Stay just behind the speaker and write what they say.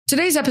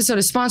Today's episode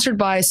is sponsored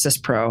by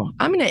SysPro.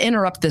 I'm going to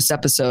interrupt this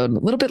episode a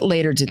little bit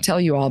later to tell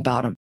you all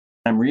about them.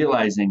 I'm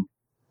realizing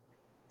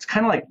it's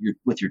kind of like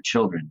with your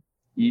children.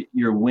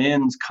 Your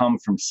wins come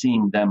from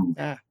seeing them.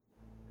 Yeah.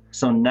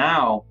 So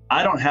now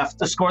I don't have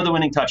to score the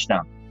winning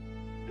touchdown.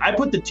 I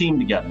put the team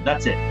together.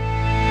 That's it.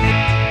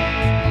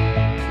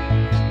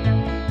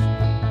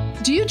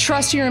 Do you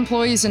trust your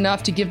employees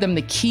enough to give them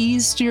the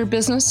keys to your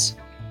business?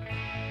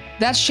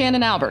 That's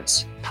Shannon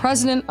Alberts,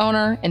 president,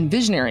 owner, and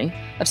visionary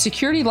of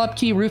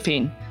Security-Luebke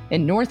Roofing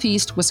in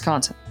Northeast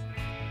Wisconsin.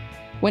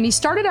 When he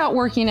started out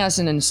working as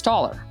an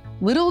installer,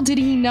 little did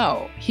he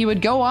know he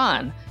would go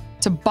on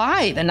to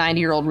buy the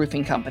 90-year-old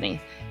roofing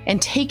company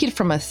and take it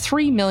from a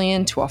 $3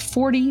 million to a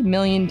 $40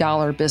 million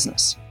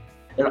business.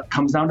 It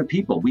comes down to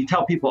people. We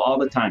tell people all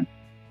the time.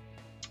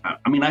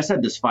 I mean, I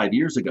said this 5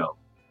 years ago,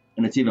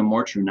 and it's even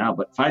more true now,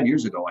 but 5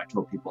 years ago, I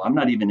told people, I'm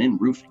not even in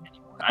roofing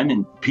anymore. I'm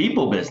in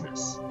people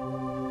business.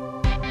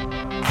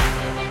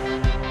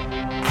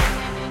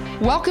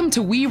 Welcome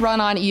to We Run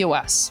on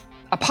EOS,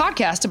 a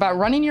podcast about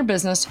running your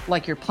business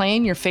like you're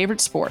playing your favorite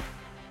sport.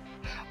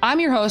 I'm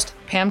your host,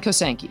 Pam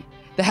Kosanke,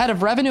 the head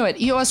of revenue at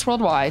EOS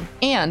Worldwide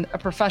and a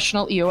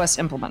professional EOS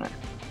implementer.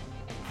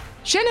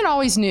 Shannon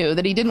always knew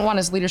that he didn't want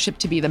his leadership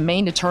to be the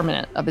main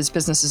determinant of his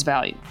business's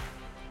value.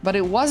 But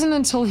it wasn't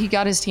until he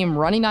got his team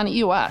running on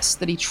EOS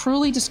that he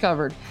truly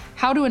discovered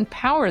how to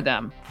empower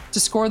them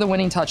to score the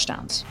winning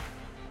touchdowns.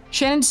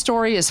 Shannon's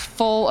story is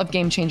full of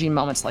game-changing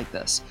moments like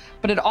this,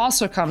 but it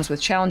also comes with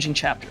challenging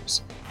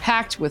chapters,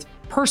 packed with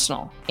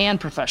personal and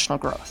professional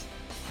growth.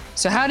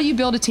 So how do you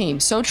build a team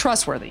so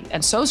trustworthy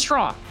and so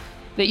strong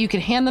that you can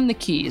hand them the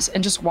keys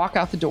and just walk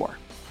out the door?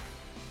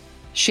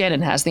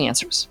 Shannon has the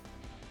answers.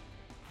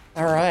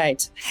 All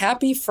right.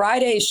 Happy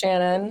Friday,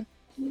 Shannon.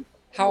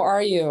 How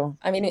are you?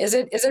 I mean, is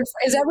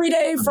every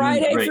day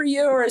Friday for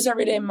you, or is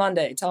every day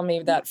Monday? Tell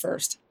me that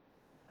first.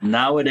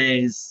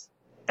 Nowadays,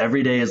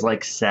 every day is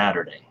like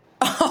Saturday.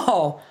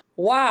 Oh,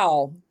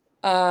 wow.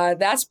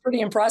 That's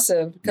pretty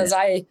impressive because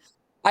I'm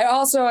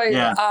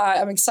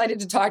excited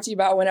to talk to you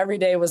about when every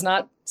day was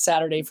not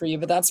Saturday for you,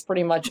 but that's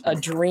pretty much a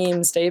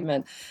dream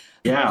statement.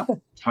 Yeah.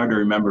 It's hard to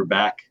remember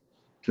back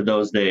to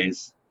those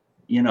days.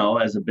 You know,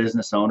 as a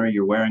business owner,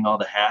 you're wearing all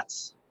the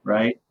hats,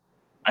 right?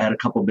 I had a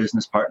couple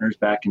business partners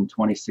back in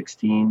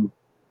 2016,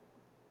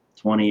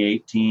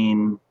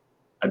 2018.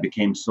 I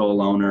became sole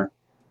owner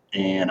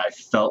and I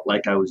felt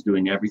like I was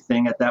doing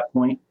everything at that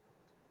point.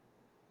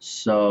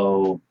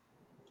 So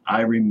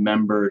I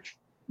remembered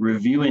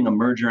reviewing a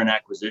merger and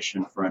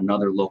acquisition for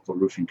another local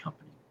roofing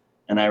company.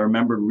 And I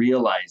remember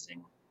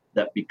realizing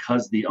that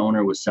because the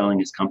owner was selling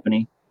his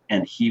company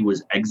and he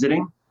was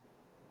exiting,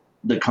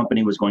 the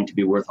company was going to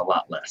be worth a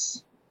lot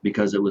less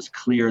because it was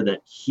clear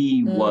that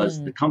he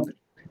was the company.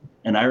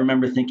 And I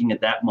remember thinking at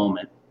that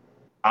moment,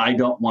 I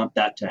don't want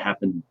that to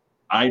happen.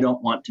 I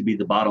don't want to be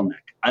the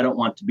bottleneck. I don't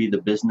want to be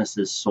the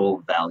business's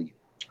sole value.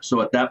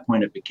 So at that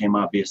point, it became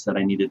obvious that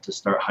I needed to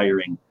start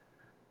hiring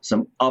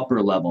some upper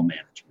level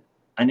management.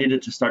 I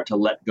needed to start to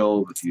let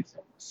go of a few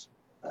things.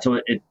 So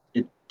it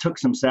took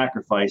some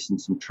sacrifice and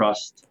some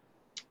trust.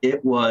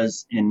 It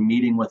was in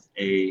meeting with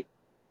a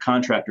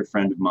contractor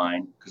friend of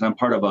mine, because I'm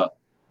part of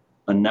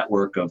a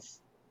network of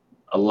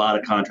a lot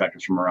of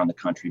contractors from around the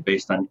country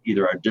based on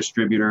either our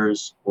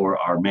distributors or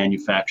our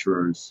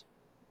manufacturers.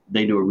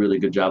 They do a really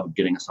good job of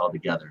getting us all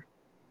together.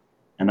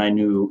 And I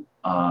knew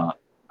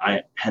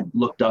I had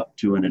looked up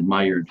to and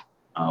admired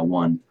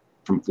one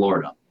from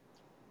Florida.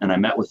 And I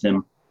met with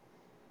him.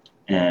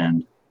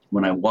 And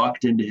when I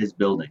walked into his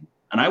building,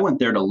 and I went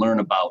there to learn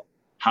about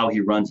how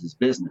he runs his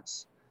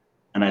business.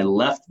 And I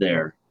left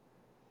there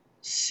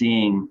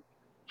seeing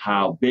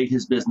how big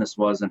his business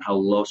was and how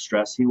low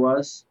stress he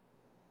was.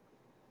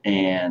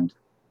 And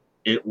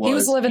it was... He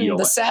was living EOS.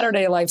 The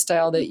Saturday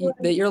lifestyle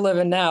that you're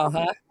living now,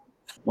 huh?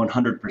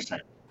 100%.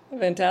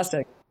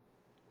 Fantastic.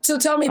 So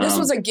tell me, this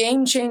was a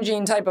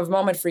game-changing type of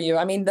moment for you.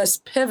 I mean, this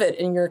pivot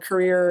in your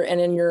career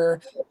and in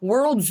your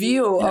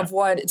worldview of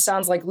what it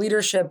sounds like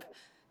leadership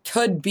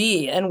could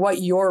be and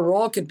what your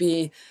role could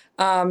be.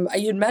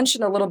 You'd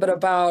mentioned a little bit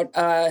about,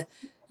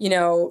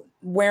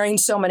 wearing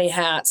so many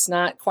hats,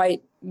 not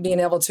quite being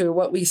able to,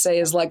 what we say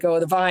is let go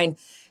of the vine.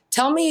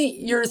 Tell me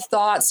your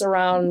thoughts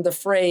around the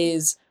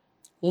phrase,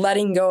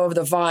 letting go of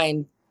the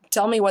vine.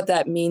 Tell me what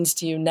that means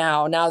to you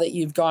now that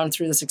you've gone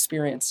through this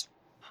experience.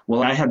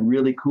 Well, I had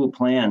really cool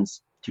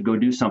plans to go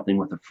do something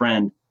with a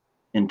friend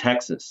in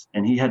Texas,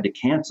 and he had to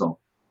cancel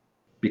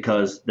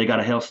because they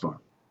got a hailstorm.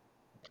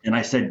 And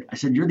I said,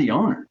 you're the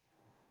owner.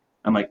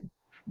 I'm like,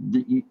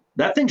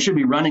 that thing should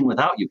be running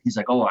without you. He's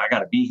like, oh, I got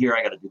to be here.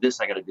 I got to do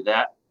this. I got to do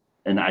that.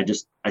 And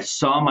I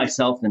saw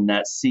myself in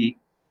that seat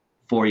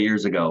 4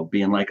 years ago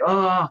being like,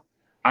 oh,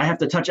 I have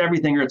to touch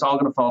everything or it's all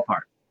going to fall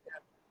apart.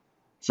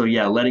 So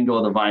yeah, letting go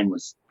of the vine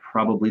was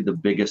probably the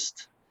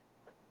biggest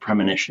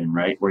premonition,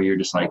 right? Where you're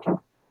just like,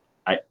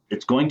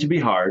 it's going to be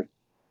hard,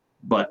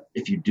 but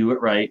if you do it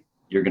right,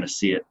 you're going to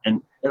see it.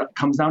 And it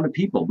comes down to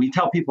people. We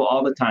tell people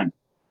all the time.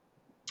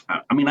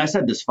 I mean, I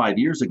said this 5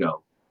 years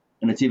ago,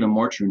 and it's even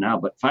more true now,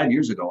 but 5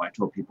 years ago, I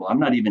told people I'm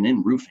not even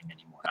in roofing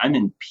anymore. I'm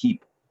in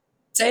people.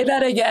 Say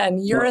that again.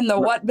 You're in the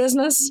what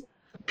business?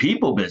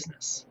 People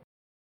business.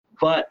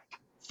 But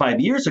 5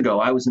 years ago,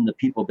 I was in the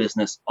people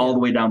business all the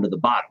way down to the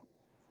bottom,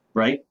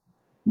 right?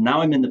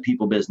 Now I'm in the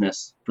people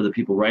business for the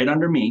people right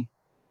under me,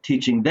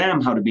 teaching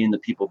them how to be in the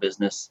people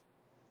business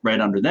right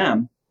under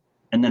them.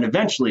 And then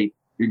eventually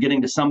you're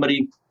getting to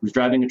somebody who's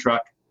driving a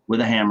truck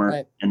with a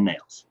hammer and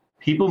nails.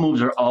 People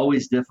moves are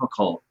always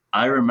difficult.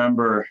 I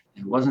remember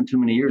it wasn't too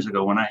many years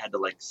ago when I had to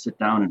like sit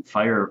down and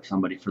fire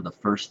somebody for the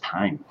first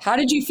time. How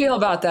did you feel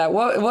about that?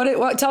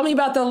 What tell me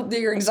about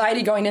your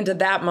anxiety going into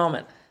that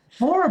moment.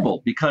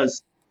 Horrible,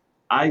 because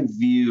I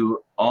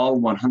view all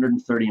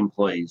 130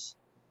 employees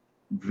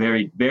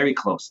very, very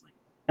closely.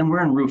 And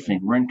we're in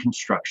roofing, we're in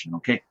construction,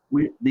 okay?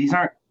 These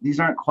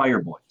aren't choir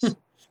boys,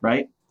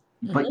 right?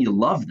 Mm-hmm. But you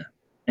love them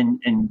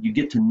and you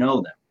get to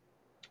know them.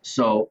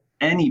 So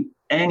any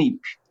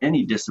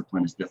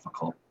discipline is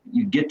difficult.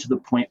 You get to the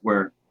point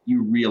where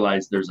you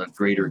realize there's a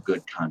greater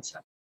good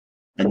concept.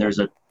 And there's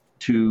a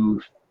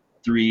 2,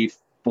 3,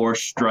 4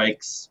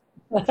 strikes,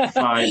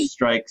 5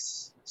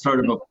 strikes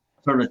sort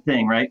of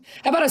thing, right?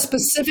 How about a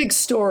specific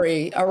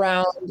story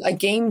around a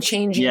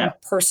game-changing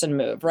person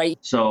move, right?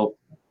 So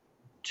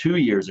 2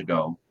 years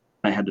ago,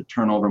 I had to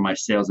turn over my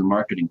sales and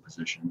marketing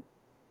position.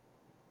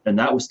 And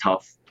that was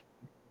tough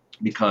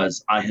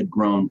because I had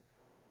grown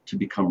to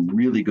become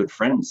really good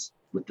friends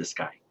with this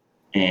guy.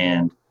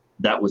 And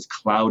that was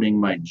clouding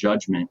my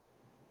judgment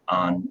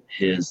on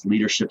his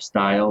leadership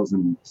styles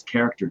and his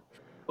character.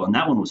 And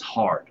that one was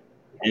hard.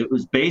 It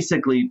was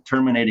basically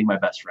terminating my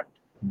best friend.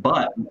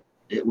 But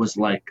it was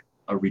like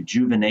a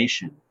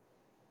rejuvenation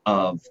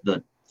of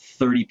the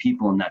 30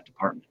 people in that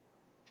department.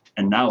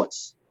 And now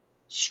it's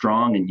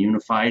strong and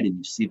unified, and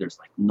you see there's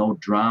like no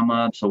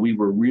drama. So we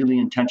were really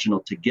intentional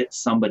to get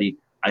somebody.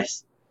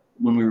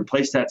 When we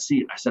replaced that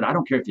seat, I said, I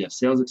don't care if you have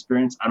sales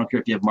experience. I don't care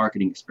if you have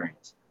marketing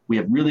experience. We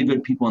have really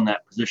good people in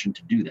that position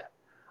to do that.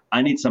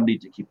 I need somebody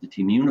to keep the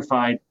team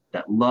unified,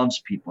 that loves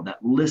people,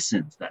 that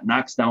listens, that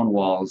knocks down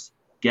walls,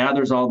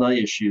 gathers all the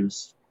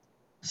issues,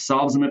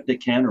 solves them if they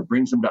can, or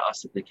brings them to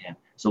us if they can.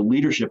 So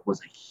leadership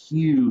was a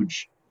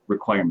huge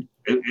requirement.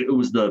 It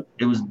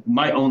was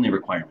my only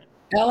requirement.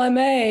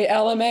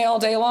 LMA all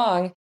day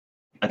long.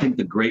 I think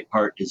the great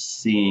part is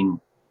seeing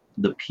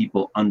the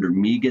people under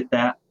me get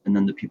that, and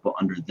then the people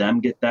under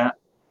them get that.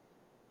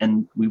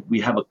 And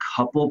we have a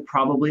couple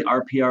probably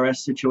RPRS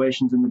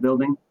situations in the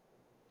building,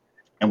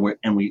 and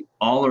we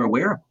all are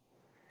aware of them.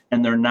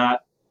 And they're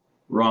not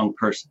wrong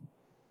person.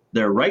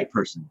 They're right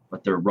person,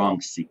 but they're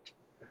wrong seat.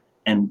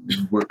 And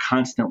we're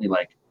constantly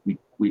like,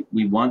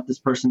 we want this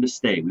person to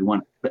stay. We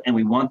want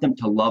them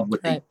to love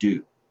what they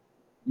do.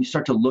 You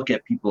start to look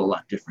at people a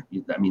lot different.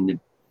 I mean,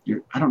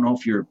 I don't know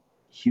if you're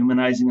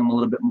humanizing them a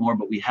little bit more,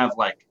 but we have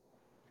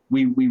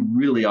we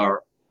really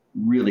are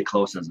really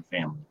close as a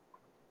family.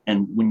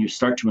 And when you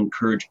start to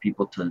encourage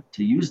people to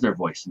use their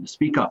voice and to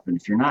speak up, and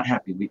if you're not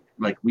happy,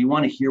 we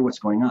want to hear what's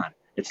going on.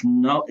 It's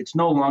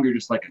no longer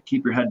just like a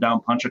keep your head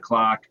down, punch a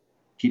clock,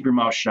 keep your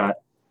mouth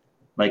shut.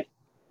 Like,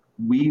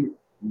 we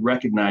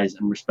recognize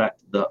and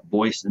respect the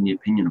voice and the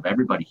opinion of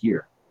everybody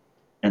here.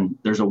 And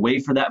there's a way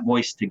for that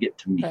voice to get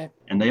to me. Right.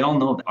 And they all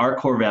know that our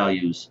core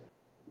values,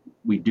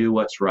 we do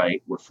what's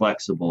right, we're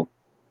flexible,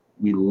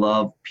 we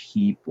love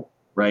people,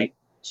 right?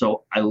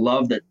 So I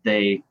love that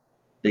they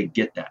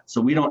get that.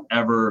 So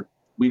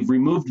we've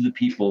removed the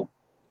people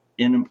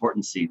in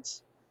important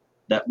seats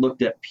that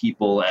looked at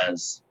people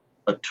as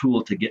a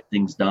tool to get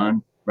things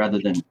done rather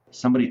than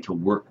somebody to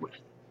work with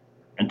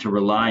and to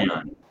rely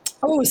on.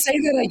 Oh, say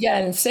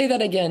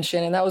that again,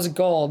 Shannon. That was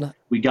gold.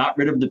 We got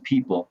rid of the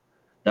people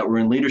that were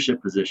in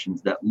leadership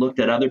positions that looked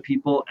at other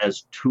people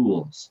as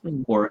tools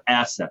or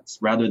assets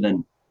rather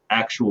than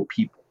actual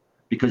people,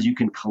 because you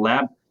can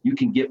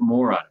get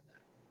more out of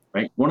that,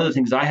 right? One of the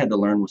things I had to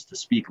learn was to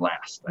speak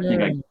last. I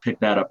think I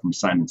picked that up from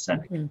Simon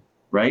Sinek,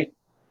 right?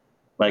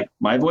 Like,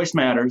 my voice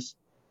matters,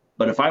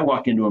 but if I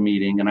walk into a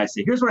meeting and I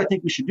say, here's what I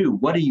think we should do,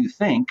 what do you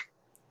think?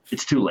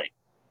 It's too late.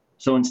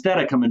 So instead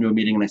I come into a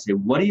meeting and I say,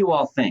 what do you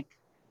all think?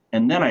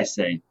 And then I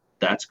say,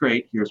 that's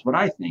great, here's what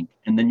I think.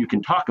 And then you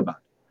can talk about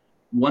it.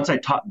 Once I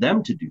taught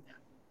them to do that,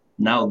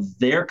 now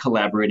they're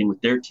collaborating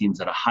with their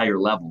teams at a higher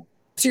level.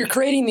 So you're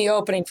creating the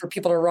opening for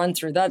people to run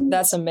through.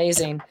 That's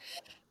amazing.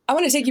 I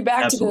want to take you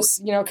back to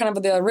this, kind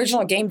of the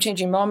original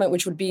game-changing moment,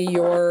 which would be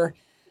your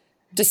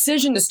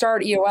decision to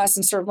start EOS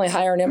and certainly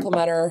hire an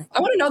implementer. I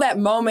want to know that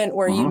moment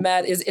where you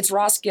met. It's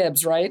Ross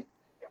Gibbs, right?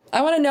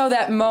 I want to know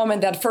that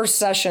moment, that first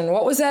session.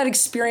 What was that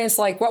experience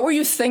like? What were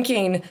you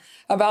thinking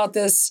about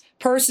this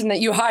person that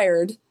you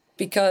hired?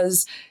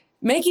 Because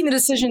making the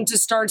decision to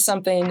start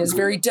something is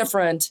very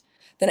different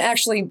than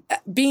actually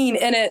being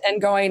in it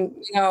and going,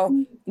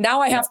 now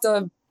I have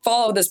to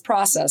follow this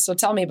process. So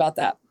tell me about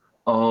that.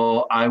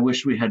 Oh, I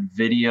wish we had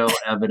video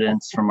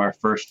evidence from our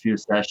first few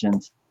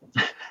sessions.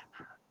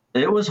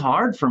 It was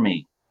hard for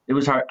me. It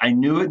was hard. I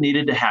knew it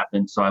needed to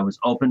happen, so I was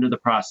open to the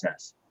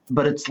process.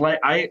 But it's like,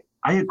 I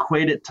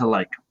equate it to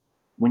like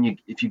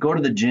if you go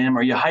to the gym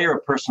or you hire a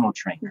personal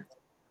trainer,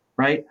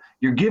 right?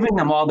 You're giving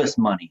them all this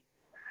money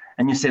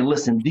and you say,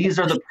 listen, these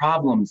are the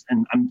problems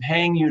and I'm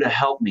paying you to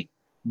help me.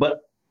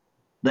 But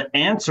the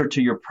answer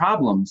to your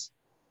problems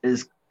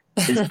is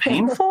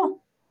painful.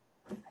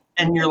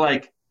 And you're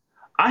like,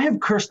 I have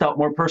cursed out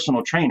more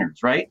personal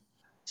trainers, right?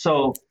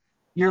 So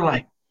you're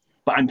like,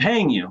 but I'm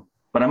paying you,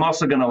 but I'm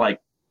also going to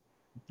like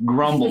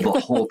grumble the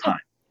whole time.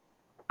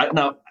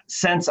 Now,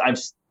 since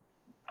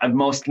I've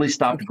mostly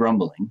stopped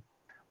grumbling,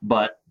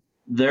 but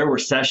there were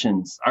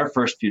sessions, our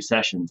first few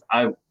sessions,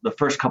 the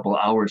first couple of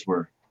hours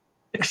were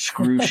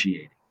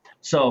excruciating.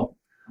 So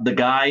the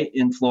guy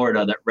in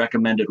Florida that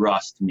recommended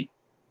Ross to me,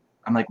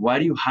 I'm like, why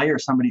do you hire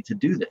somebody to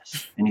do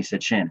this? And he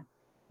said, Shannon,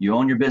 you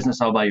own your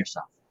business all by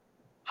yourself.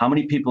 How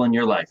many people in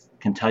your life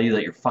can tell you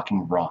that you're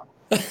fucking wrong?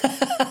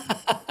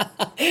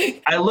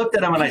 I looked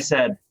at him and I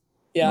said,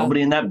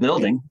 nobody in that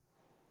building,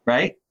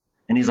 right?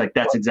 And he's like,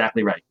 that's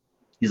exactly right.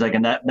 He's like,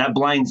 and that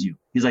blinds you.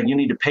 He's like, you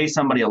need to pay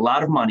somebody a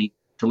lot of money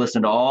to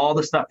listen to all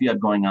the stuff you have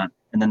going on,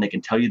 and then they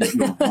can tell you that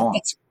you're wrong.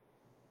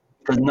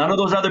 Because none of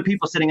those other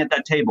people sitting at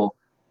that table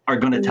are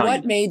going to tell you.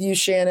 What made you,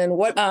 Shannon,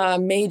 what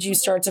made you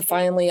start to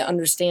finally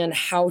understand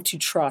how to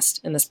trust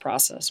in this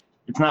process?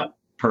 It's not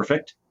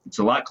perfect. It's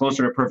a lot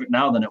closer to perfect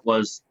now than it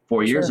was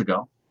 4 years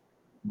ago.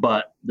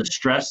 But the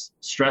stress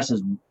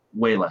is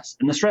way less.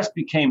 And the stress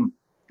became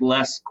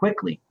less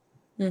quickly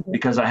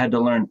because I had to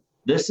learn,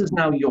 this is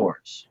now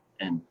yours.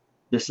 And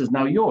this is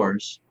now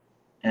yours.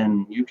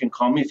 And you can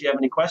call me if you have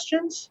any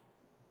questions,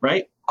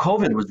 right?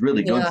 COVID was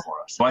really good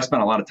for us. So I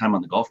spent a lot of time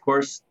on the golf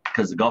course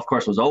because the golf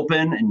course was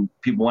open and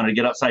people wanted to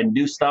get outside and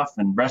do stuff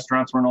and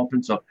restaurants weren't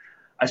open. So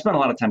I spent a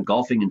lot of time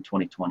golfing in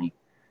 2020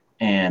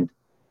 and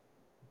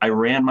I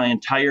ran my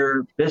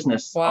entire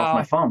business off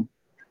my phone.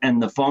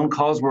 And the phone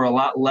calls were a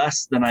lot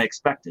less than I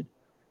expected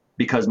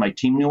because my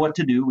team knew what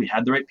to do. We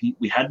had the right people.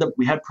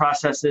 We had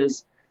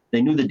processes.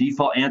 They knew the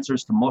default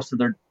answers to most of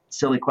their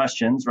silly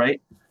questions, right?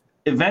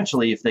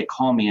 Eventually, if they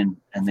call me and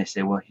they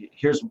say, well,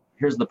 here's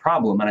the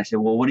problem. And I say,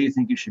 well, what do you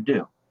think you should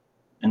do?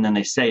 And then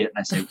they say it and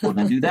I say, well,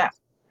 then do that.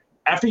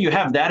 After you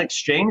have that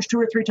exchange 2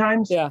 or 3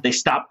 times, they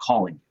stop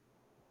calling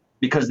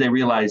because they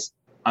realize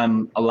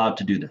I'm allowed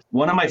to do this.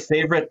 One of my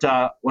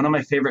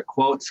favorite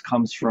quotes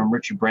comes from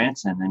Richard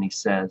Branson. And he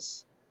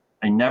says,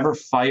 I never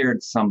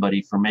fired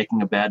somebody for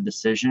making a bad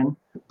decision,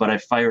 but I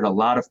fired a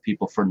lot of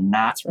people for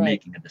not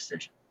making a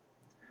decision.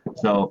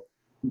 So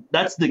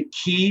that's the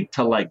key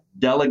to like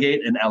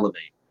delegate and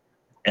elevate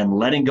and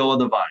letting go of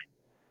the vine.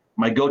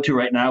 My go-to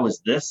right now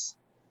is this.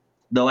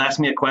 They'll ask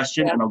me a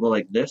question and I'll go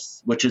like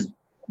this, which is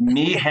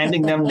me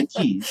handing them the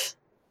keys,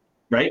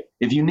 right?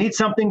 If you need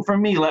something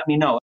from me, let me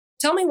know.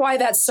 Tell me why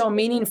that's so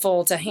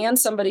meaningful to hand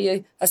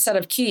somebody a set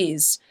of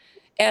keys.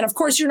 And of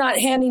course, you're not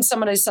handing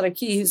somebody a set of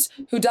keys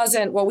who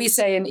doesn't, what we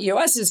say in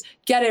EOS is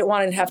get it,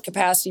 want, and have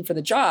capacity for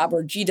the job,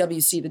 or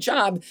GWC the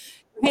job.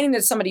 You're handing it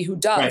to somebody who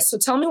does. Right. So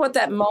tell me what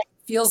that moment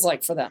feels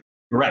like for them.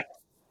 Correct.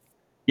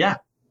 Yeah.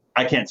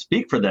 I can't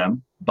speak for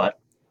them, but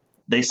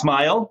they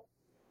smile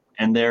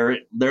and they're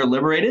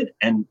liberated.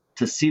 And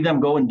to see them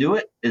go and do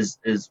it is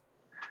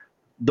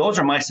those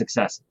are my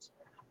successes.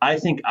 I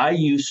think I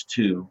used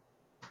to,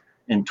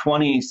 in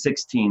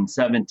 2016,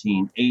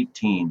 17,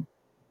 18,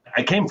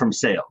 I came from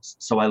sales,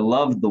 so I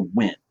loved the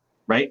win,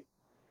 right?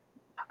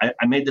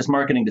 I made this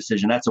marketing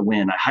decision. That's a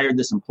win. I hired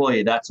this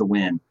employee. That's a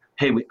win.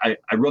 Hey,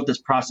 I wrote this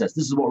process.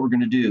 This is what we're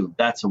going to do.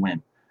 That's a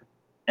win.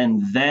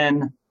 And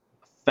then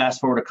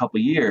fast forward a couple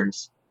of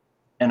years,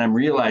 and I'm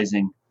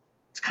realizing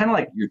it's kind of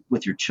like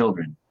with your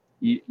children.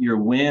 Your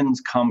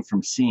wins come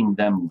from seeing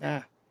them win.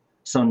 Yeah.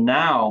 So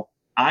now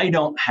I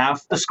don't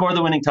have to score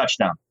the winning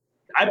touchdown.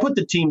 I put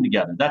the team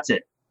together. That's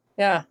it.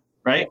 Yeah.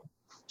 Right?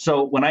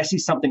 So when I see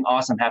something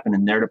awesome happen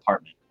in their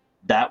department,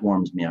 that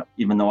warms me up,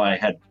 even though I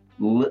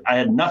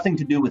had nothing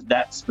to do with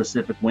that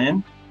specific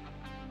win.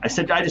 I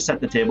just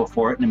set the table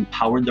for it and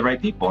empowered the right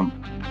people.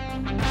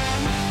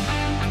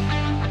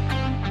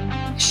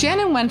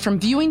 Shannon went from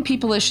viewing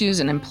people issues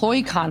and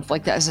employee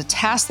conflict as a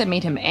task that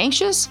made him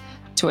anxious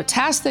to a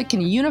task that can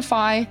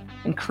unify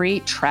and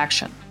create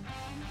traction.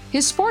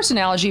 His sports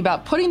analogy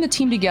about putting the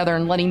team together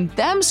and letting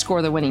them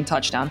score the winning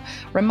touchdown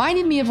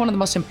reminded me of one of the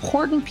most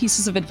important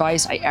pieces of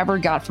advice I ever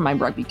got from my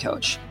rugby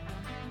coach.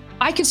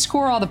 I could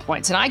score all the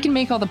points and I can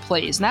make all the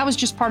plays, and that was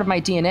just part of my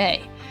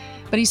DNA.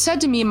 But he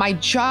said to me, my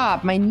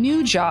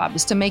new job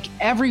is to make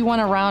everyone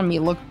around me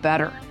look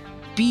better,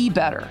 be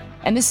better.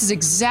 And this is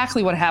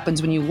exactly what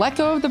happens when you let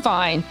go of the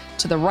vine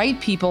to the right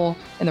people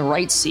in the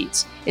right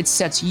seats. It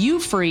sets you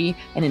free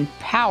and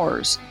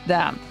empowers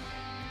them.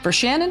 For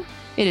Shannon,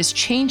 it has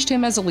changed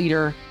him as a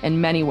leader in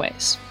many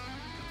ways.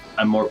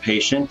 I'm more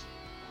patient.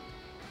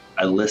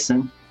 I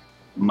listen.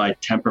 My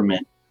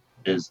temperament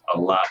is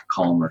a lot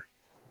calmer.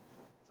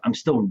 I'm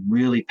still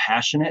really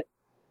passionate,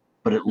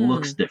 but it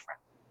looks different.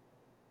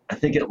 I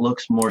think it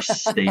looks more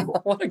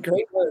stable. What a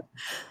great word.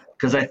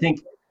 Because I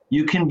think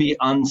you can be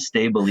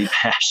unstably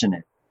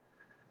passionate.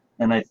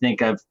 And I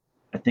think I've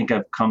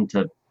come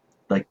to,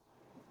 like,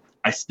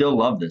 I still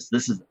love this.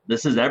 This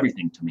is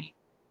everything to me.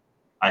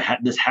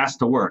 This has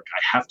to work.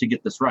 I have to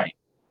get this right.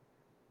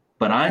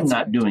 But I'm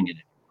not doing it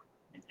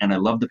anymore. and I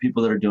love the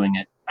people that are doing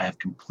it. I have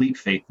complete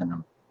faith in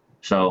them.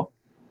 So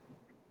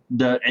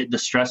the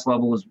stress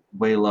level is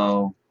way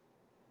low.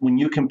 When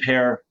you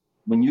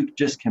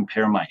just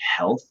compare my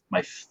health,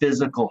 my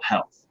physical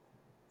health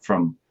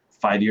from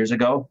 5 years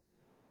ago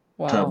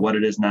to what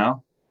it is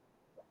now,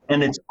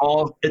 and it's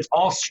all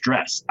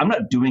stress. I'm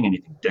not doing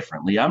anything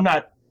differently. I'm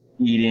not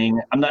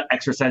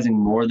exercising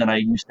more than I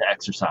used to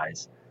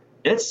exercise.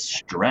 It's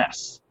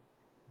stress.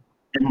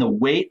 And the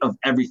weight of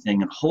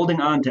everything and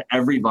holding on to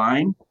every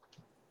vine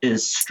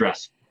is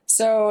stressful.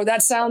 So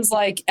that sounds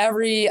like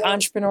every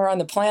entrepreneur on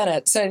the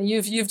planet. So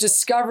you've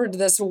discovered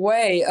this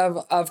way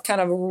of kind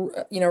of,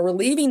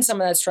 relieving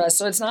some of that stress.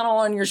 So it's not all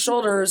on your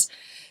shoulders.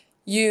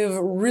 You've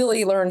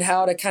really learned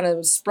how to kind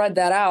of spread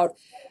that out.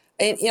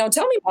 And,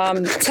 tell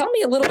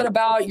me a little bit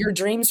about your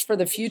dreams for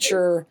the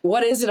future.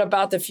 What is it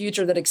about the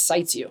future that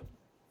excites you?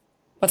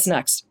 What's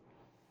next?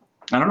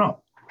 I don't know.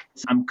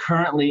 I'm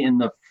currently in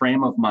the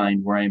frame of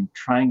mind where I'm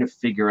trying to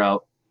figure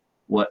out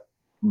what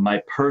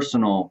my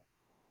personal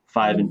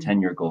 5 and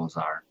 10 year goals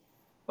are.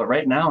 But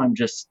right now I'm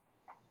just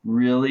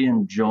really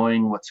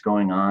enjoying what's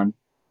going on.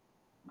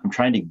 I'm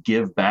trying to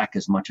give back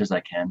as much as I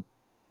can.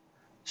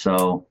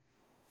 So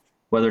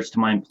whether it's to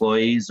my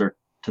employees or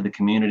to the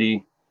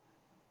community,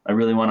 I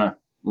really want to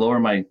lower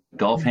my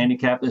golf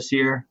handicap this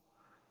year,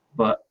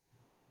 but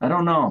I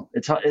don't know.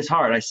 It's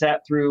hard. I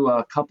sat through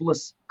a couple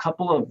of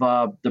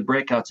the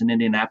breakouts in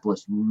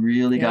Indianapolis.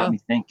 Really got me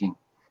thinking.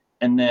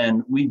 And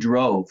then we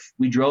drove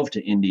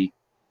to Indy.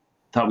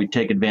 Thought we'd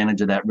take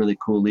advantage of that really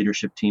cool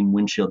leadership team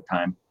windshield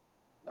time.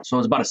 So it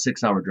was about a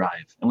 6-hour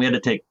drive, and we had to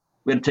take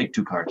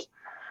 2 cars.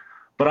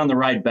 But on the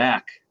ride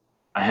back,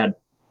 I had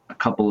a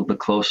couple of the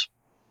close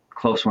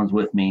ones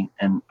with me,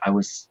 and I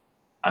was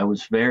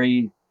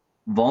very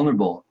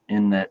vulnerable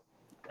in that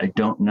I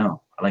don't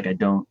know.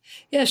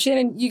 Yeah,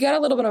 Shannon, you got a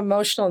little bit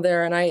emotional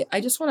there. And I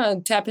just want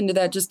to tap into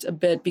that just a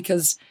bit,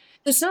 because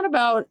it's not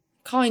about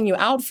calling you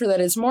out for that.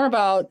 It's more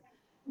about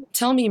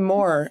tell me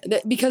more.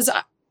 Because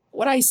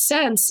what I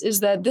sense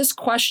is that this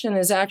question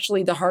is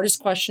actually the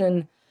hardest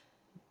question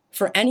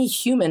for any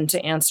human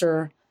to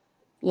answer,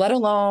 let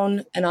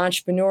alone an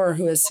entrepreneur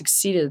who has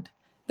succeeded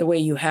the way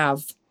you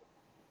have.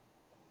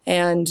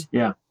 And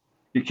yeah,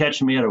 you're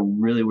catching me at a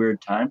really weird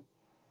time,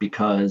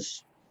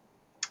 because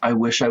I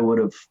wish I would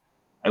have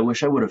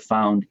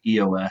found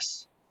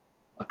EOS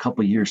a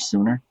couple years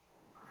sooner,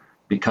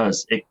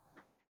 because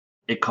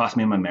it cost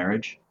me my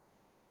marriage.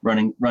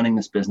 Running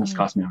this business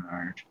cost me my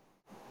marriage.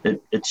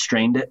 It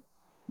strained it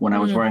when I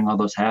was wearing all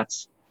those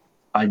hats.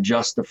 I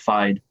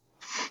justified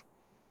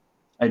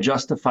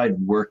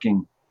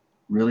working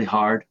really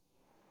hard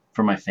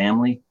for my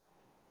family,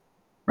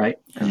 right?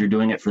 Because you're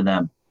doing it for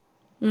them,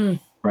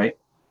 right?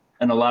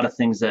 And a lot of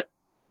things that,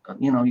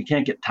 you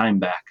can't get time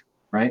back,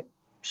 right?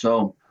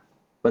 So,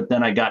 but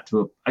then I got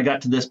to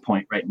this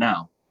point right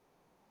now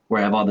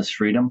where I have all this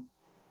freedom.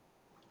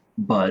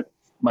 But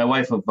my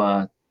wife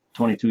of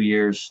 22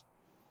 years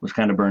was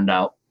kind of burned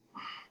out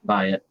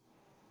by it.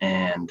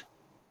 And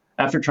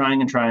after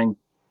trying,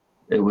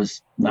 it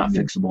was not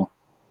fixable.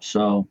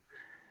 So,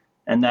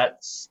 and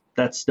that's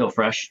still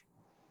fresh.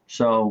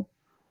 So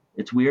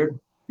it's weird,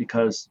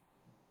 because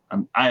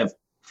I have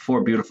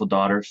 4 beautiful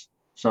daughters.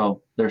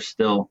 So they're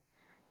still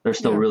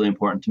really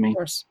important to me. Of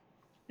course.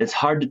 It's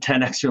hard to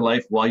 10x your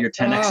life while you're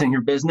 10xing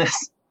your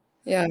business.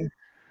 Yeah.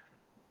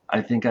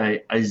 I think I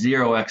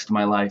 0x'd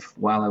my life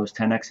while I was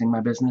 10xing my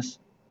business,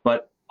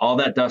 but all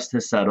that dust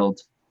has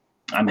settled.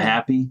 I'm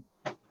happy.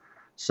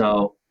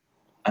 So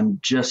I'm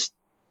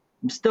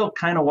still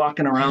kind of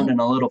walking around in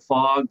a little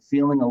fog,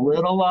 feeling a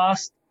little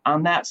lost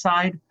on that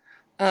side.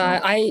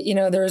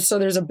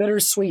 There's a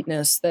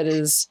bittersweetness that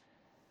is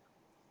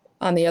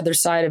on the other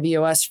side of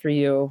EOS for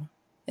you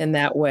in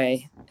that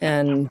way.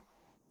 And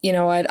you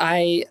know what,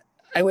 I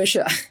wish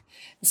in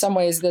some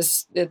ways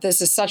this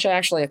is such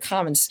actually a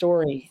common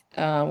story.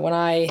 When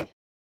I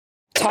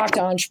talk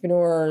to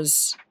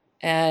entrepreneurs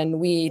and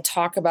we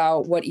talk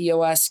about what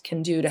EOS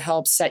can do to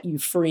help set you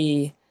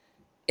free,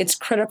 it's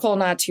critical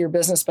not to your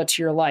business, but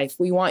to your life.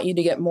 We want you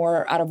to get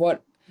more out of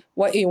what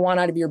you want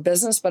out of your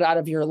business, but out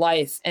of your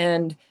life.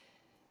 And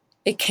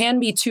it can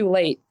be too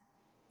late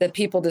that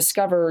people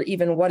discover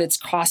even what it's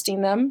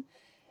costing them.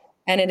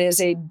 And it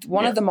is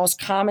one of the most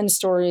common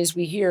stories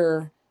we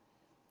hear.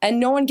 And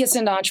no one gets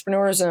into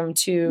entrepreneurism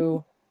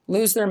to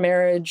lose their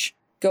marriage,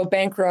 go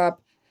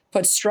bankrupt,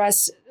 put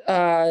stress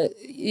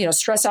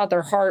out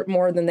their heart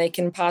more than they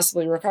can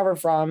possibly recover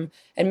from,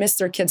 and miss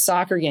their kids'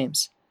 soccer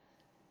games.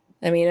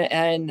 I mean,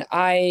 and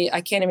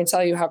I can't even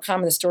tell you how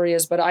common the story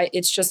is, but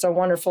it's just a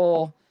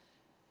wonderful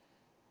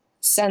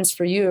sense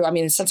for you. I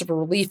mean, a sense of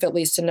relief, at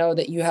least, to know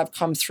that you have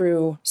come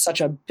through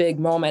such a big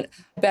moment.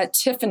 I bet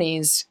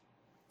Tiffany's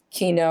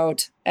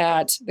keynote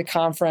at the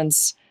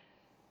conference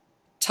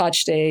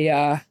touched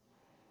an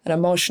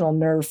emotional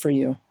nerve for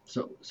you.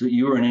 So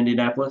you were in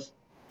Indianapolis?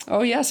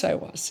 Oh, yes, I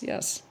was.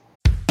 Yes.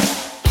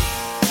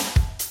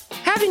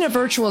 Having a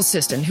virtual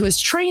assistant who is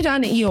trained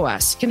on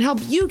EOS can help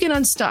you get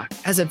unstuck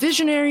as a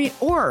visionary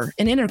or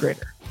an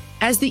integrator.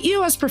 As the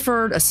EOS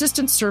preferred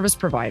assistant service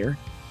provider,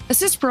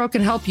 Assist Pro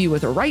can help you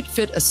with a right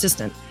fit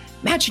assistant,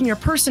 matching your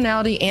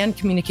personality and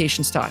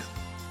communication style.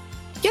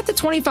 Get the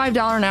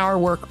 $25 an hour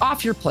work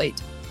off your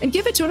plate and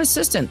give it to an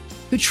assistant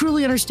who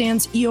truly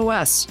understands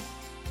EOS.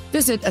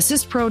 Visit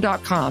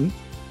assistpro.com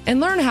and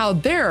learn how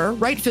their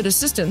right fit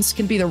assistants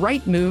can be the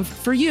right move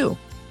for you.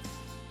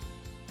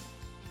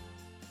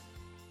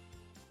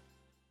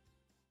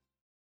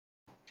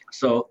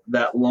 So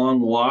that long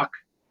walk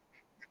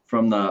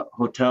from the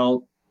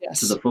hotel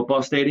to the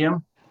football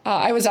stadium.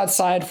 I was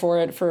outside for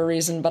it for a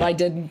reason, but I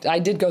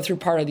did go through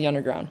part of the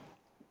underground.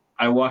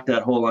 I walked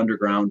that whole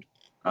underground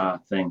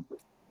thing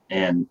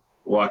and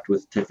walked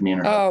with Tiffany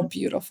and her husband.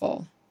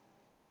 Beautiful.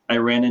 I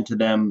ran into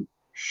them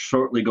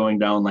shortly going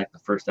down like the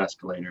first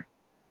escalator.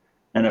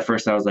 And at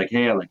first I was like,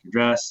 hey, I like your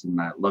dress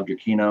and I loved your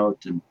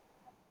keynote. And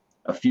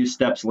a few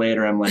steps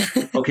later, I'm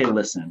like, okay,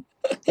 listen.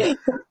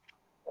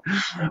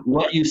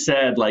 What you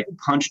said like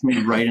punched me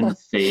right in the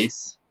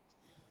face,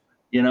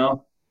 you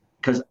know,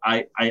 because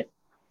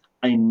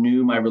I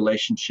knew my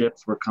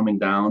relationships were coming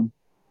down,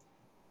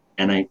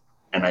 and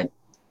I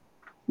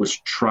was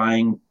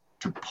trying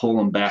to pull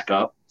them back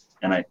up,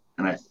 and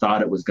I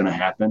thought it was going to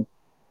happen,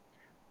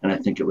 and I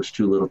think it was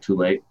too little, too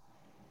late.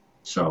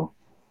 So,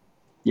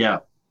 yeah,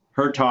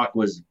 her talk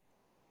was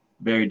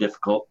very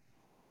difficult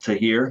to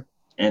hear,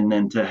 and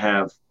then to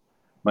have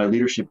my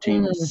leadership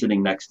team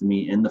sitting next to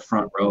me in the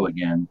front row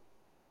again,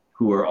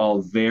 who are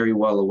all very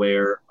well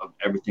aware of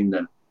everything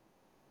that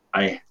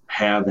I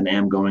have and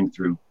am going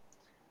through.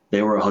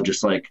 They were all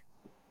just like,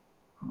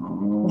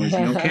 oh, is he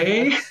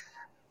okay?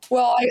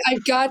 Well,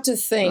 I've got to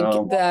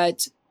think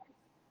that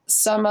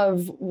some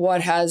of what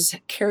has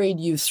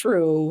carried you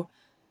through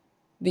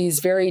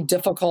these very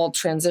difficult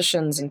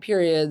transitions and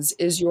periods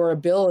is your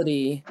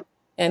ability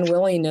and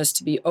willingness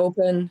to be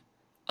open,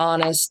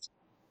 honest,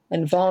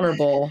 and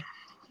vulnerable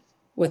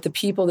with the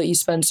people that you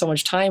spend so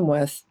much time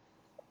with,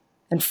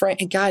 and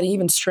God,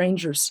 even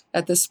strangers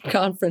at this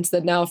conference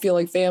that now feel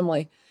like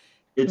family.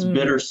 It's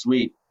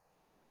bittersweet.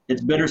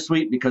 It's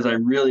bittersweet because I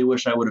really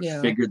wish I would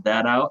have figured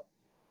that out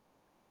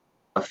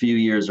a few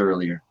years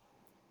earlier.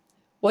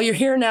 Well, you're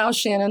here now,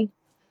 Shannon.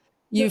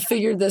 You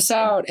figured this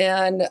out,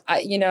 and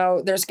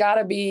there's got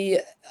to be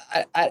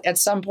at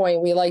some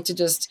point we like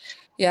to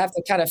you have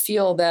to kind of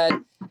feel that.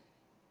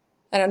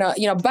 I don't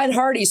know. Ben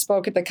Hardy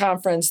spoke at the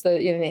conference,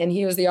 and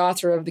he was the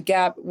author of The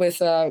Gap with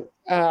Gap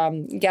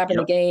and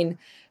the Gain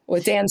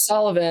with Dan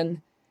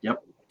Sullivan.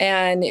 Yep.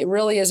 And it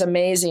really is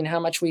amazing how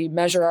much we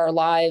measure our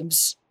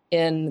lives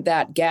in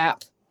that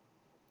gap.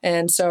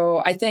 And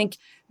so I think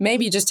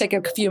maybe just take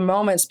a few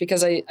moments,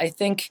 because I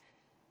think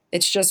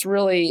it's just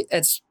really,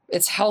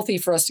 it's healthy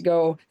for us to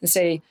go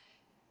and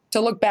to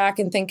look back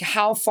and think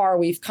how far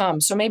we've come.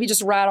 So maybe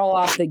just rattle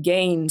off the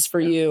gains for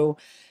you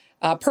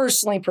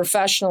personally,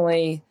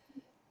 professionally,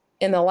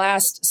 in the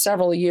last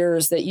several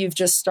years that you've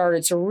just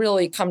started to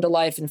really come to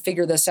life and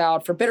figure this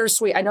out. For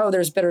bittersweet, I know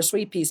there's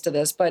bittersweet piece to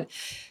this, but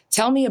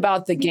tell me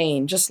about the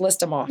gain. Just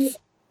list them off.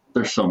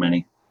 There's so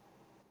many.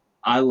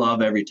 I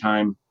love every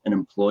time an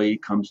employee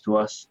comes to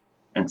us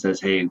and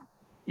says, hey,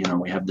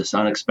 we have this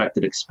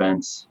unexpected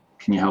expense.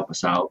 Can you help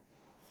us out?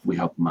 We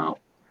help them out.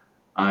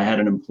 I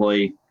had an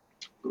employee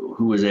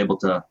who was able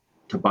to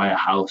buy a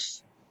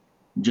house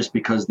just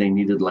because they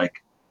needed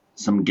like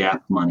some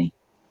gap money.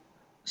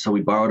 So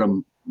we borrowed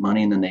them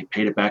money, and then they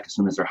paid it back as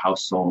soon as their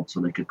house sold so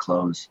they could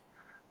close.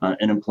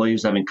 An employee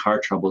who's having car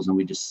troubles, and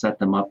we just set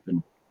them up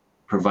and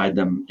provide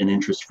them an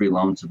interest-free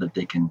loan so that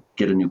they can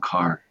get a new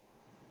car.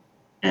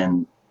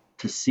 And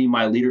to see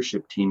my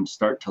leadership team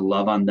start to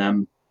love on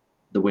them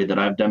the way that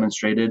I've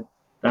demonstrated,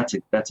 that's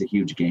a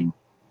huge gain.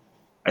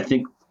 I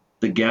think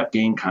the gap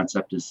gain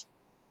concept is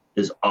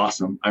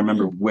awesome. I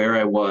remember where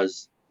I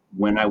was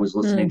when I was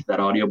listening to that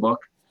audiobook,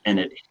 and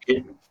it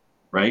hit me,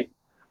 right?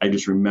 I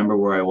just remember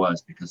where I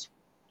was, because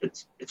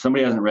if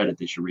somebody hasn't read it,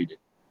 they should read it.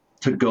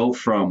 To go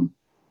from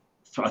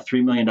a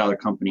 $3 million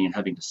company and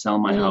having to sell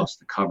my house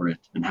to cover it,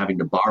 and having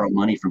to borrow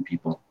money from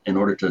people in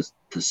order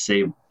to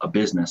save a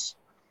business,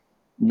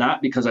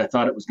 not because I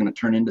thought it was going to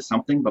turn into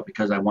something, but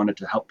because I wanted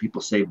to help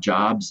people save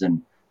jobs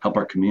and help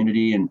our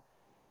community. And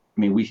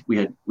I mean, we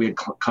had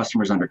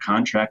customers under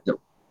contract that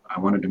I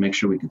wanted to make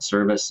sure we could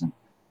service. And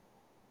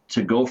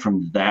to go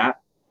from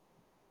that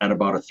at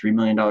about a $3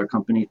 million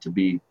company to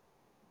being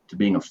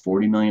a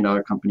 $40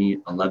 million company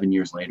 11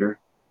 years later,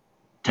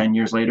 10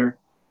 years later,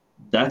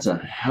 that's a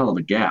hell of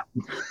a gap.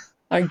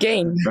 A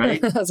gain. Right?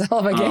 That's a hell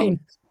of a gain.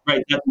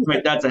 Right.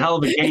 That's a hell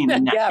of a gain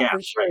in that gap.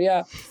 For sure,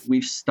 yeah.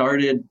 We've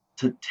started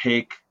to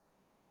take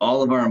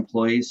all of our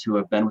employees who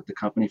have been with the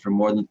company for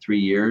more than 3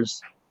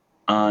 years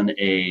on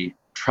a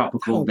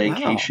tropical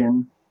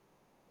vacation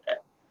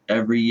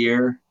every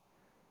year.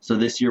 So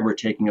this year we're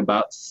taking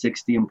about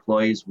 60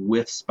 employees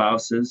with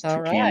spouses to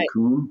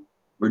Cancun.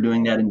 We're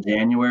doing that in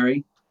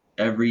January.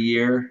 Every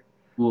year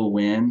we'll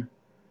win.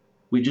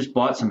 We just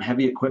bought some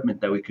heavy equipment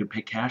that we could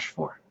pay cash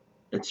for.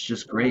 It's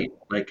just great.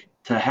 Like,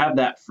 to have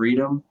that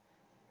freedom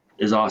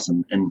is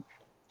awesome. And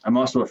I'm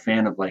also a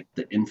fan of like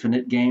the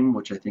infinite game,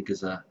 which I think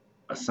is a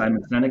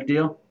Simon Sinek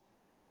deal.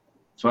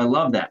 So I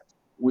love that.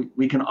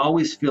 we can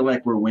always feel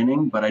like we're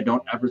winning, but I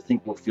don't ever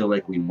think we'll feel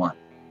like we won.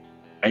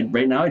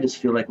 Right now, I just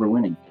feel like we're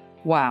winning.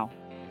 Wow.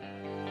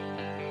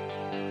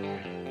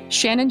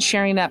 Shannon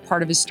sharing that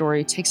part of his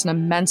story takes an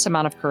immense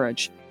amount of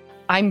courage.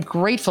 I'm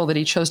grateful that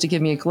he chose to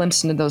give me a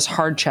glimpse into those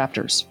hard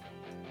chapters.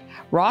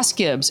 Ross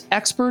Gibbs,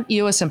 expert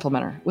EOS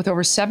implementer with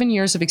over 7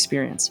 years of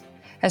experience,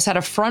 has had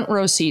a front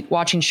row seat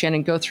watching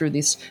Shannon go through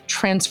this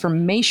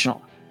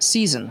transformational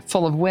season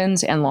full of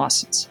wins and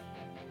losses.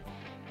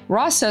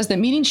 Ross says that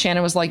meeting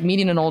Shannon was like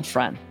meeting an old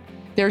friend.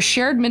 Their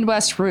shared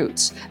Midwest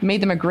roots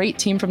made them a great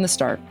team from the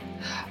start.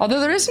 Although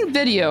there isn't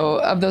video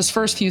of those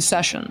first few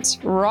sessions,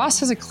 Ross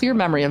has a clear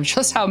memory of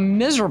just how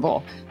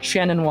miserable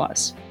Shannon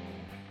was.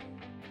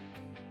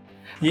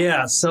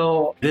 Yeah,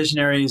 so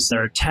visionaries,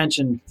 their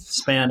attention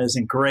span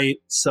isn't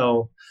great.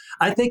 So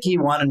I think he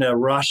wanted to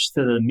rush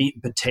to the meat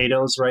and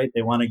potatoes, right?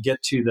 They want to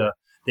get to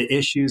the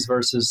issues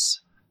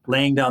versus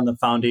laying down the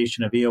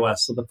foundation of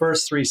EOS. So the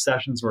first 3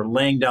 sessions were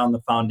laying down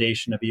the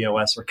foundation of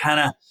EOS. We're kind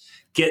of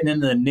getting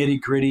into the nitty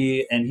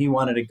gritty, and he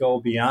wanted to go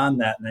beyond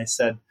that. And I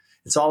said,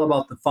 it's all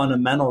about the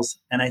fundamentals.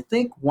 And I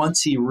think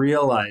once he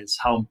realized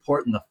how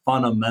important the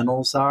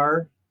fundamentals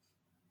are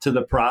to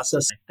the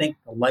process, I think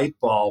the light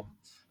bulb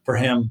for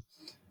him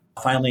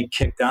finally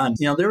kicked on.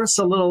 There was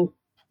a little,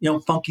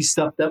 funky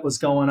stuff that was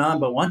going on,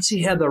 but once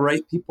he had the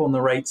right people in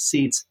the right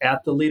seats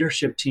at the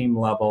leadership team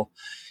level,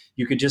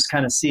 you could just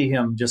kind of see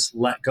him just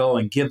let go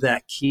and give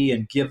that key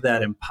and give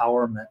that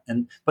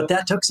empowerment. But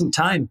that took some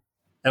time.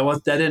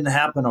 That didn't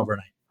happen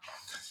overnight.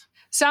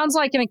 Sounds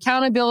like an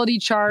accountability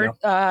chart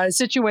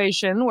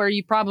situation where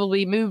you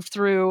probably moved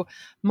through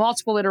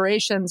multiple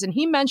iterations. And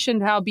he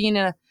mentioned how being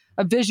a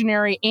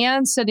visionary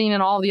and sitting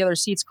in all the other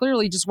seats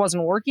clearly just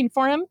wasn't working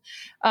for him.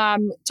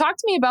 Talk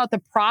to me about the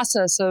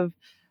process of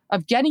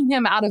getting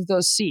him out of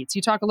those seats.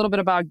 You talk a little bit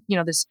about,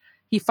 this,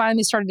 he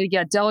finally started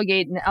to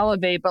delegate and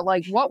elevate, but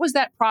what was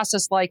that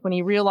process like when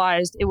he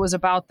realized it was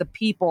about the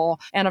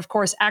people and, of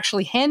course,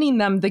 actually handing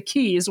them the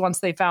keys once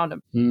they found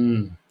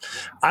him?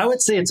 I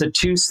would say it's a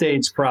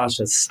 2-stage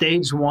process.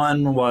 Stage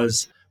 1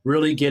 was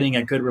really getting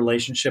a good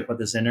relationship with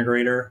his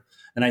integrator.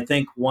 And I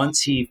think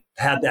once he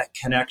had that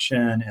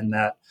connection and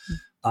that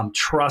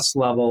trust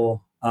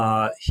level,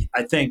 I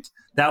think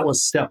that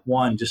was step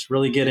 1, just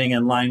really getting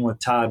in line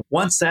with Todd.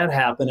 Once that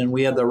happened and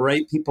we had the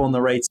right people in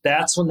the right,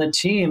 that's when the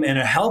team, in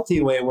a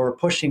healthy way, were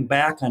pushing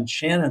back on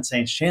Shannon,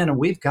 saying, Shannon,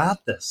 we've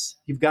got this.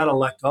 You've got to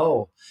let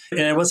go.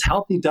 And it was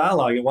healthy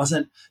dialogue. It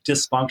wasn't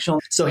dysfunctional.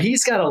 So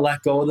he's got to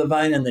let go of the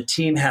vine and the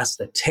team has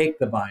to take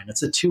the vine.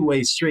 It's a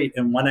 2-way street.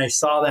 And when I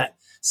saw that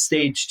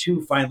stage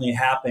 2 finally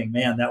happening,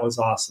 man, that was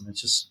awesome. It's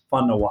just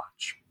fun to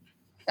watch.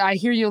 I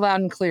hear you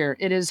loud and clear.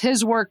 It is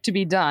his work to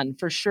be done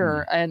for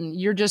sure. And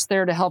you're just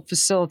there to help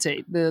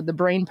facilitate the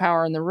brain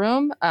power in the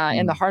room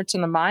and the hearts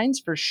and the minds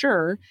for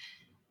sure.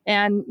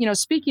 And,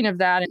 speaking of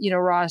that,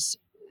 Ross,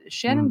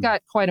 Shannon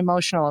got quite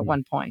emotional at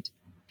one point.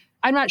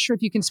 I'm not sure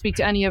if you can speak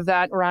to any of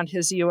that around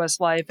his EOS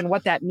life and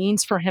what that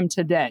means for him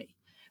today.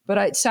 But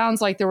it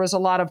sounds like there was a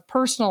lot of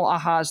personal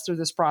ahas through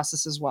this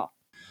process as well.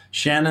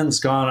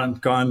 Shannon's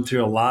gone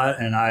through a lot,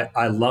 and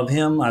I love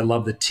him. I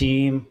love the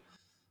team.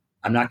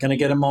 I'm not going to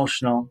get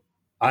emotional.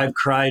 I've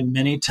cried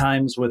many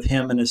times with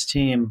him and his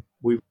team.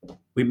 We've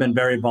been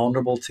very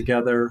vulnerable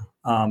together.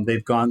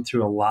 They've gone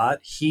through a lot.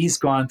 He's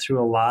gone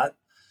through a lot,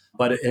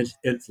 but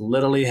it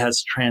literally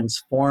has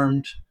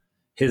transformed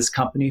his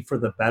company for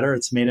the better.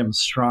 It's made him a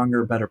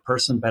stronger, better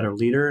person, better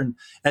leader. And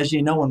as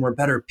you know, when we're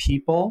better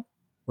people,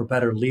 we're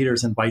better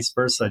leaders and vice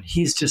versa. And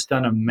he's just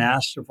done a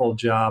masterful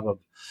job of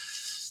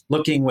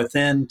looking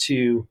within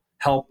to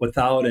help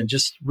without and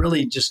just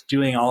really just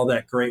doing all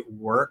that great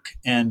work.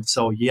 And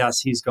so, yes,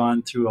 he's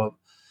gone through a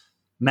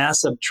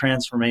massive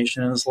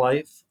transformation in his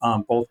life,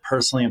 both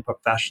personally and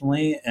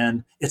professionally.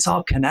 And it's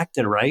all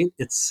connected, right?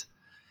 It's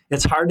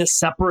hard to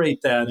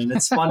separate that. And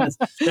it's fun.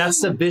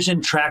 That's the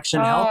vision, traction,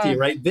 healthy,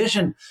 right?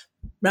 Vision,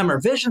 remember,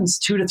 vision's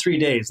 2 to 3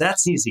 days.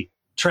 That's easy.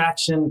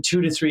 Traction,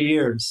 2 to 3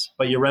 years.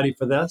 But you ready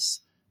for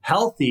this?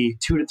 Healthy,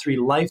 2 to 3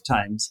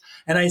 lifetimes.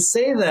 And I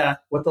say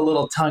that with a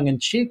little tongue in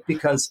cheek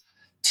because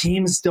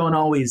teams don't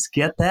always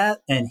get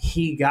that, and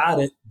he got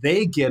it.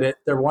 They get it.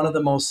 They're one of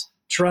the most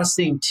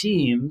trusting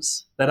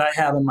teams that I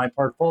have in my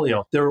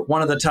portfolio. They're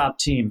one of the top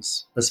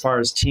teams as far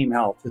as team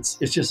health. It's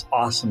just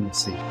awesome to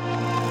see.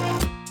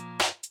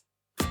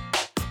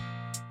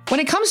 When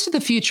it comes to the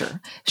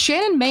future,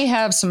 Shannon may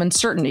have some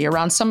uncertainty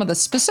around some of the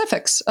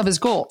specifics of his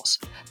goals,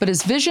 but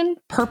his vision,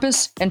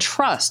 purpose, and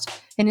trust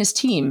in his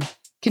team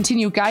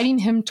continue guiding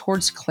him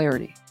towards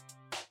clarity.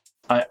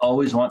 I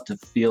always want to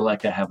feel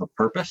like I have a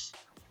purpose.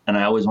 And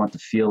I always want to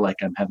feel like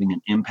I'm having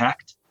an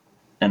impact.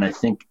 And I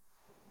think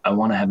I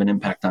want to have an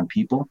impact on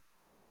people.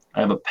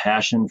 I have a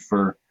passion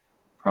for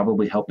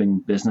probably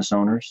helping business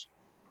owners.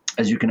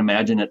 As you can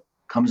imagine, it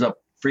comes up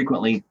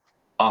frequently,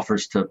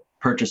 offers to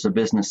purchase a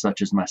business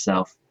such as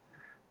myself.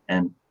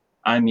 And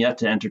I'm yet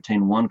to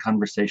entertain one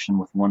conversation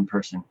with one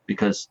person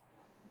because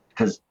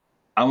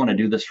I want to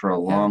do this for a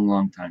long,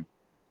 long time.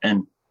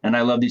 And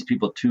I love these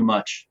people too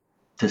much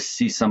to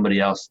see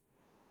somebody else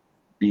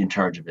be in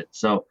charge of it.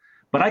 So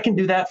But I can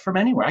do that from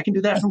anywhere. I can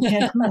do that from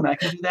Cancun. I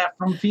can do that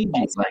from Fiji.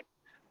 Like,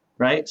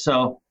 right?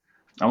 So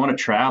I want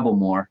to travel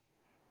more.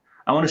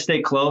 I want to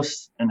stay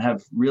close and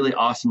have really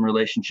awesome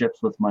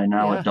relationships with my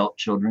now adult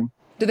children.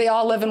 Do they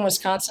all live in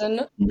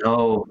Wisconsin?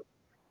 No.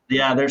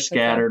 Yeah, they're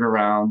scattered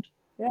around,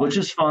 which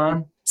is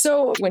fun.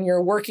 So when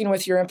you're working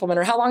with your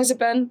implementer, how long has it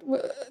been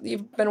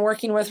you've been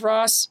working with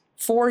Ross?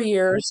 4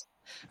 years.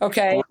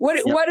 Okay.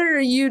 What are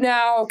you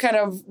now kind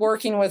of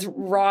working with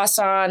Ross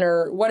on,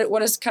 or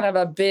what is kind of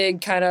a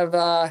big kind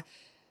of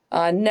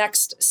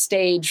next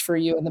stage for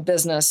you in the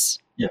business?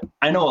 Yeah,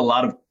 I know a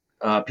lot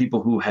of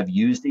people who have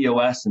used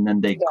EOS and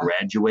then they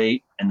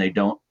graduate and they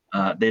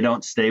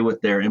don't stay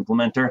with their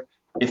implementer.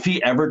 If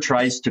he ever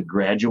tries to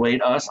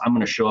graduate us, I'm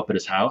going to show up at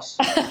his house.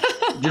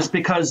 Just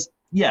because,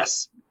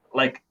 yes,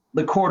 like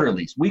the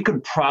quarterlies, we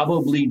could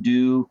probably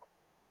do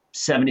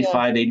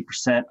 75,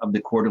 80% of the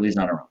quarterlies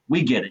on our own.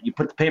 We get it. You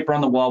put the paper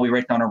on the wall, we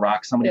write down a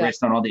rock, somebody writes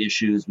down all the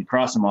issues, we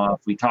cross them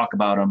off, we talk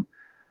about them,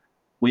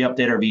 we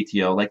update our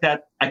VTO. Like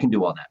that, I can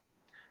do all that.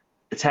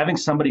 It's having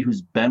somebody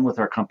who's been with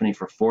our company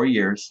for 4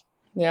 years,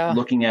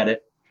 looking at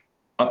it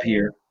up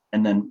here,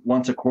 and then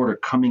once a quarter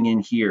coming in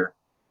here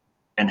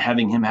and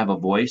having him have a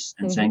voice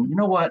and saying, you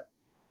know what,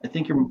 I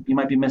think you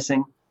might be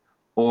missing,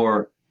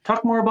 or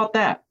talk more about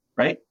that,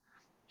 right?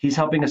 He's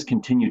helping us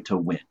continue to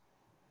win.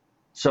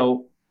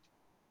 So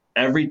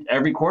every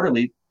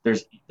quarterly,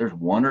 there's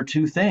one or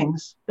two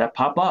things that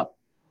pop up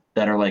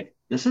that are like,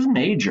 this is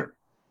major.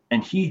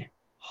 And he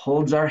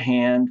holds our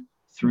hand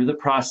through the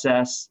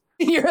process.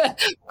 You're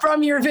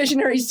from your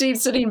visionary seat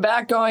sitting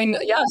back going,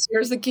 yes,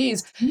 here's the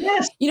keys.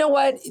 Yes. You know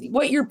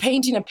what you're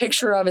painting a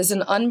picture of is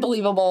an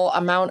unbelievable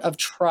amount of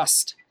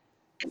trust.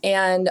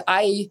 And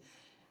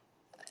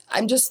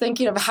I'm just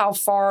thinking of how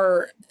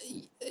far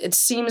it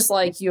seems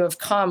like you have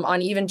come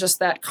on even just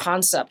that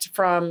concept,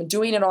 from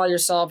doing it all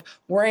yourself,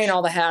 wearing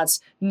all the hats.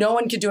 No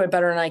one could do it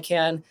better than I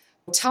can.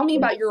 Tell me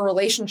about your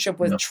relationship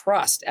with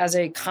trust as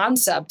a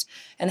concept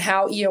and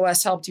how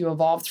EOS helped you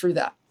evolve through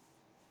that.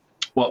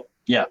 Well,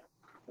 yeah,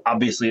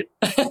 obviously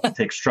it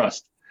takes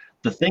trust.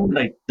 The thing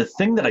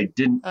that I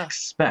didn't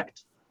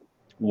expect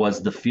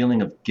was the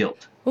feeling of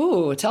guilt.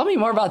 Ooh, tell me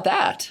more about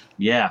that.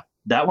 Yeah,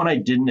 that one I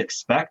didn't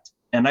expect,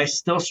 and I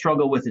still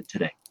struggle with it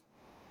today.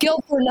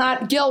 Guilt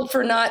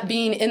for not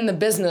being in the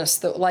business,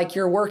 that like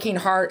you're working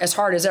hard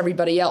as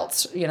everybody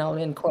else,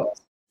 in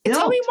quotes.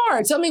 Tell me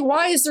more. Tell me,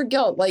 why is there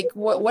guilt? Like,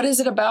 what is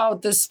it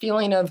about this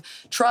feeling of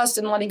trust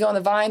and letting go of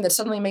the vine that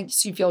suddenly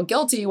makes you feel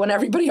guilty when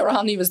everybody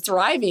around you is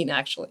thriving,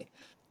 actually?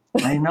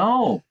 I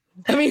know.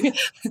 I mean,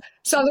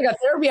 sounds like a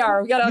therapy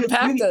hour. We got to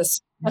unpack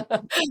this.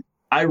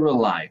 I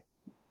rely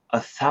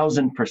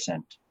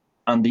 1,000%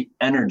 on the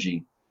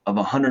energy of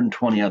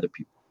 120 other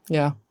people.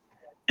 Yeah.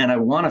 And I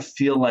want to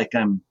feel like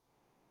I'm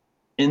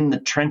in the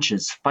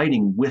trenches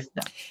fighting with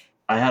them.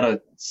 I had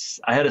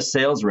a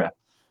sales rep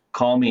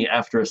call me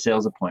after a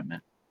sales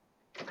appointment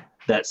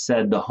that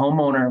said the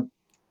homeowner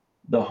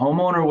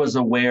was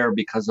aware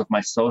because of my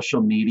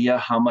social media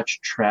how much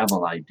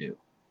travel I do.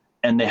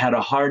 And they had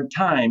a hard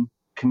time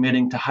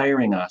committing to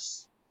hiring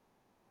us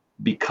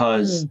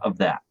because of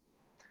that.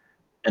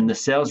 And the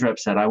sales rep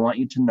said, I want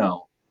you to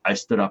know I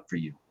stood up for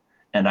you.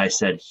 And I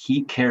said,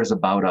 he cares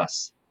about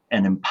us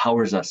and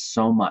empowers us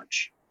so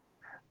much.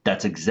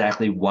 That's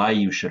exactly why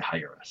you should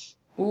hire us.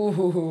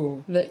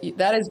 Ooh,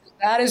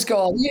 that is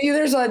gold.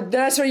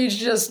 That's where you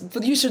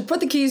should put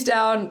the keys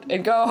down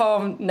and go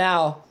home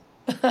now.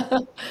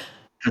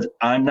 Because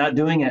I'm not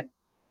doing it.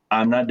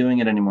 I'm not doing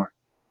it anymore.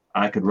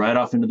 I could ride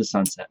off into the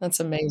sunset. That's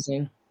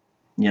amazing.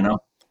 And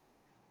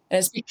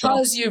it's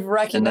because you've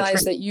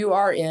recognized that you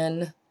are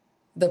in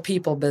the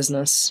people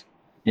business.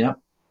 Yeah.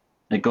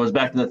 It goes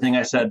back to the thing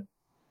I said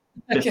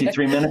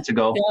 53 minutes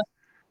ago. Yeah.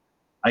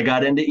 I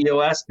got into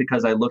EOS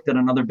because I looked at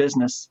another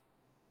business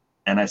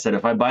and I said,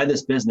 if I buy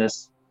this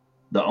business,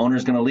 the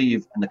owner's going to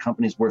leave and the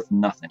company's worth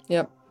nothing.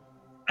 Yep.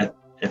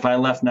 If I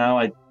left now,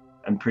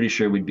 I'm pretty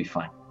sure we'd be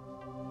fine.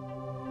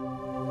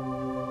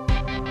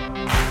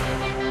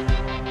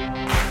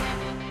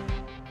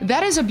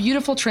 That is a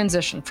beautiful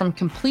transition from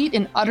complete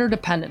and utter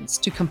dependence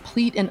to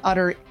complete and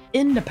utter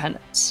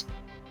independence.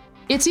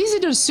 It's easy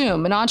to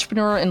assume an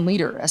entrepreneur and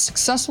leader as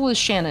successful as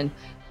Shannon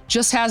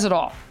just has it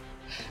all.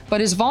 But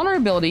his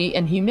vulnerability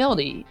and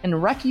humility in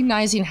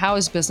recognizing how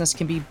his business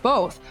can be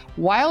both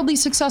wildly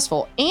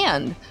successful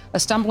and a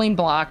stumbling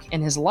block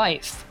in his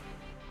life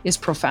is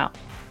profound.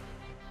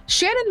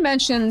 Shannon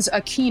mentions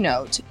a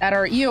keynote at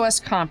our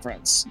EOS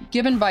conference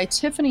given by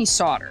Tiffany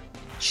Sauter.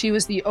 She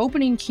was the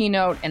opening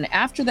keynote, and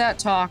after that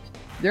talk,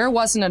 there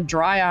wasn't a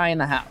dry eye in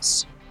the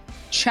house.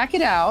 Check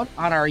it out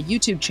on our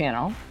YouTube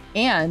channel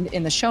and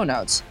in the show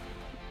notes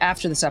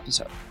after this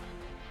episode.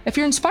 If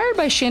you're inspired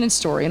by Shannon's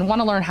story and want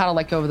to learn how to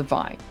let go of the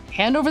vine,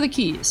 hand over the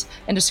keys,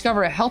 and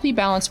discover a healthy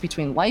balance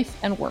between life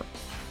and work,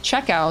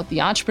 check out the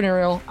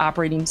Entrepreneurial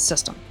Operating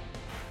System.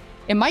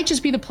 It might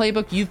just be the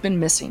playbook you've been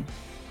missing.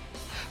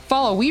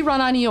 Follow We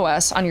Run on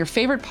EOS on your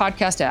favorite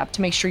podcast app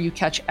to make sure you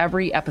catch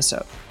every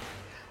episode.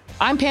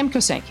 I'm Pam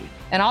Kosenki,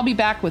 and I'll be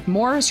back with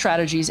more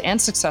strategies and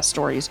success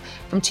stories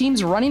from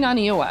teams running on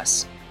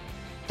EOS.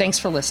 Thanks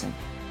for listening.